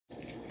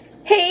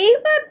Hey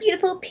my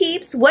beautiful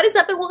peeps, what is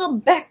up and welcome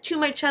back to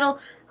my channel.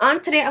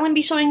 Today I'm going to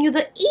be showing you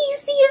the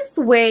easiest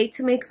way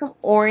to make some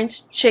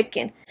orange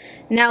chicken.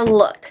 Now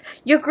look,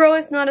 your girl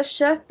is not a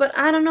chef, but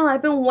I don't know,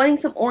 I've been wanting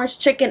some orange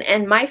chicken,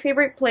 and my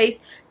favorite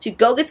place to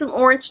go get some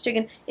orange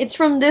chicken, it's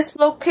from this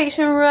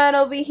location right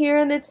over here,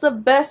 and it's the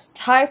best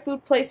Thai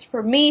food place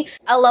for me.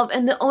 I love,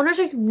 and the owners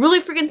are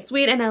really freaking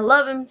sweet and I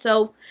love them,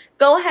 so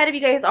go ahead if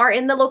you guys are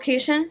in the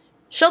location,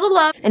 show the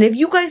love, and if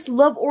you guys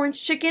love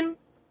orange chicken,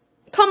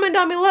 comment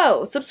down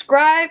below,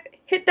 subscribe,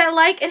 hit that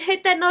like, and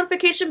hit that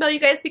notification bell, you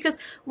guys, because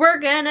we're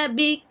gonna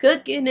be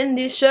cooking in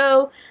this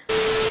show.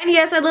 And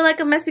yes, I look like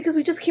a mess because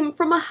we just came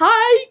from a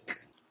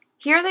hike.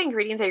 Here are the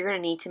ingredients that you're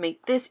gonna need to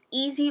make this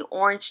easy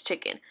orange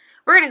chicken.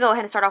 We're gonna go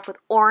ahead and start off with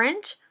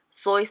orange,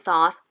 soy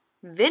sauce,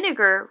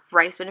 vinegar,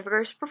 rice vinegar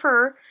is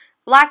preferred,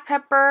 black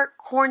pepper,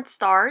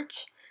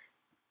 cornstarch,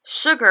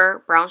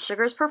 sugar, brown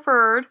sugar is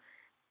preferred,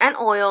 and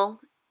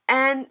oil.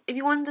 And if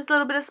you want just a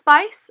little bit of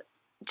spice,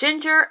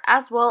 ginger,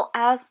 as well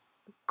as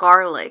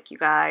garlic, you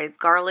guys.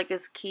 Garlic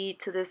is key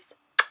to this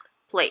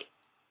plate.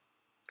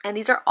 And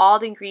these are all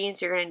the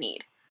ingredients you're going to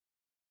need.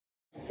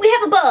 We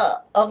have a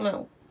bowl. Oh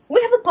no.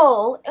 We have a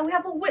bowl and we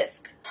have a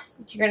whisk.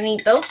 You're going to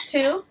need those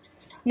two.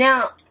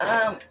 Now,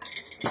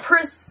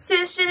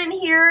 precision in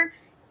here,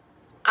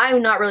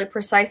 I'm not really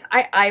precise.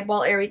 I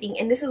eyeball everything,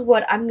 and this is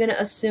what I'm going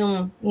to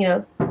assume, you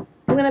know, is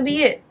going to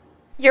be it.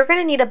 You're going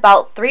to need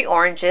about 3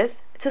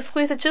 oranges to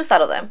squeeze the juice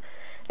out of them.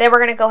 Then we're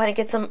going to go ahead and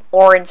get some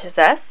orange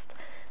zest.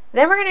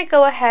 Then we're going to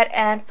go ahead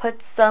and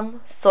put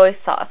some soy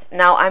sauce.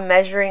 Now I'm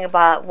measuring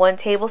about 1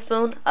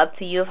 tablespoon, up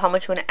to you of how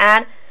much you want to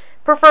add.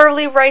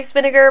 Preferably rice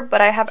vinegar,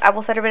 but I have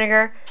apple cider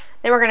vinegar.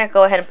 Then we're going to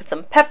go ahead and put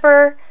some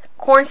pepper,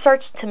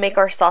 cornstarch to make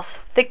our sauce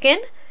thicken,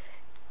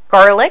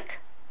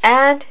 garlic,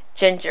 and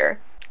ginger,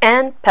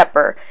 and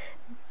pepper.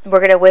 We're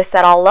going to whisk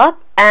that all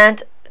up,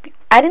 and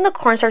adding the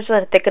cornstarch to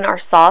thicken our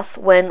sauce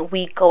when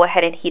we go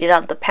ahead and heat it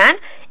on the pan.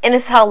 And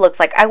this is how it looks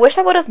like. I wish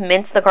I would have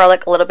minced the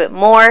garlic a little bit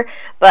more,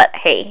 but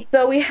hey.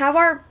 So we have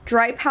our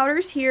dry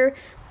powders here,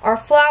 our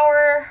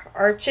flour,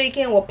 our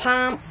chicken, we'll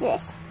pump.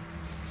 Yes.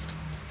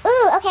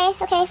 Ooh,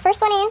 okay,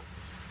 first one in.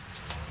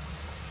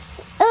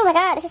 Oh my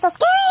god, this is so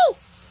scary!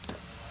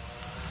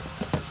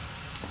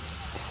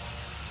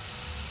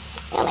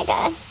 Oh my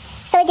god.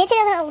 So it did say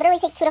it was gonna literally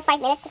take 2 to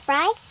 5 minutes to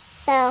fry,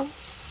 so...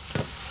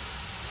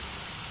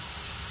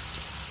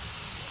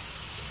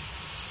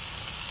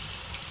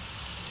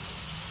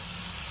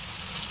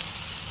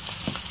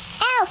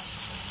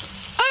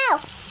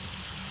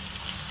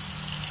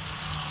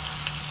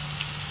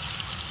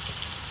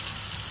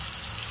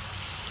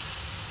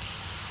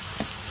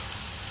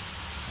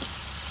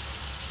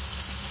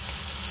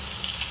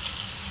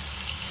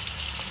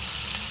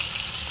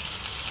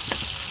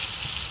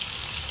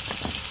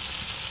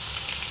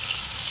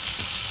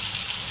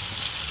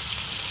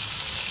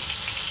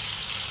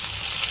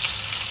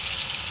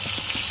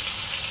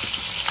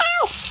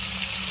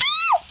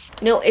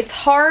 No, it's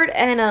hard,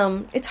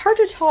 and it's hard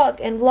to talk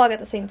and vlog at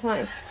the same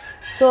time.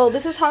 So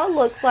this is how it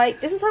looks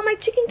like. This is how my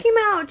chicken came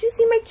out. Do you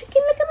see my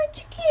chicken? Look at my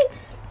chicken.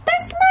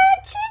 That's my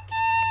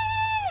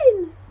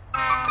chicken.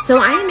 So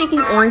I am making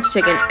orange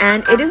chicken,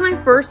 and it is my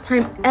first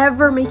time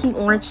ever making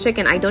orange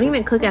chicken. I don't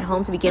even cook at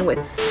home to begin with.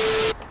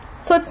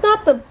 So it's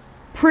not the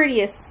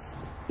prettiest,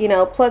 you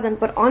know, pleasant,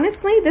 but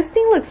honestly, this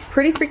thing looks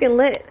pretty freaking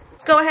lit.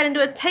 Let's go ahead and do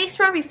a taste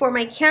run before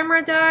my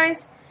camera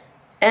dies.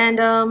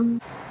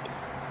 And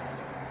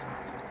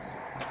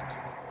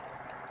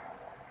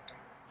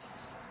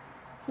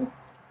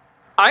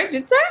I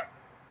did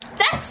that?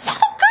 That's so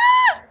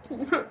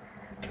good!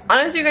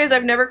 Honestly, you guys,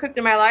 I've never cooked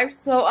in my life,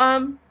 so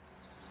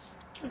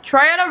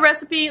try out a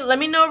recipe. Let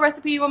me know a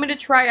recipe you want me to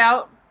try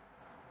out.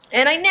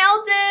 And I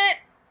nailed it!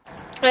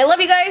 I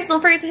love you guys. Don't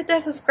forget to hit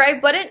that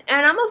subscribe button,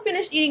 and I'm gonna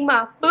finish eating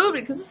my food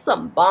because it's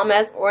some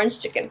bomb-ass orange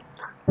chicken.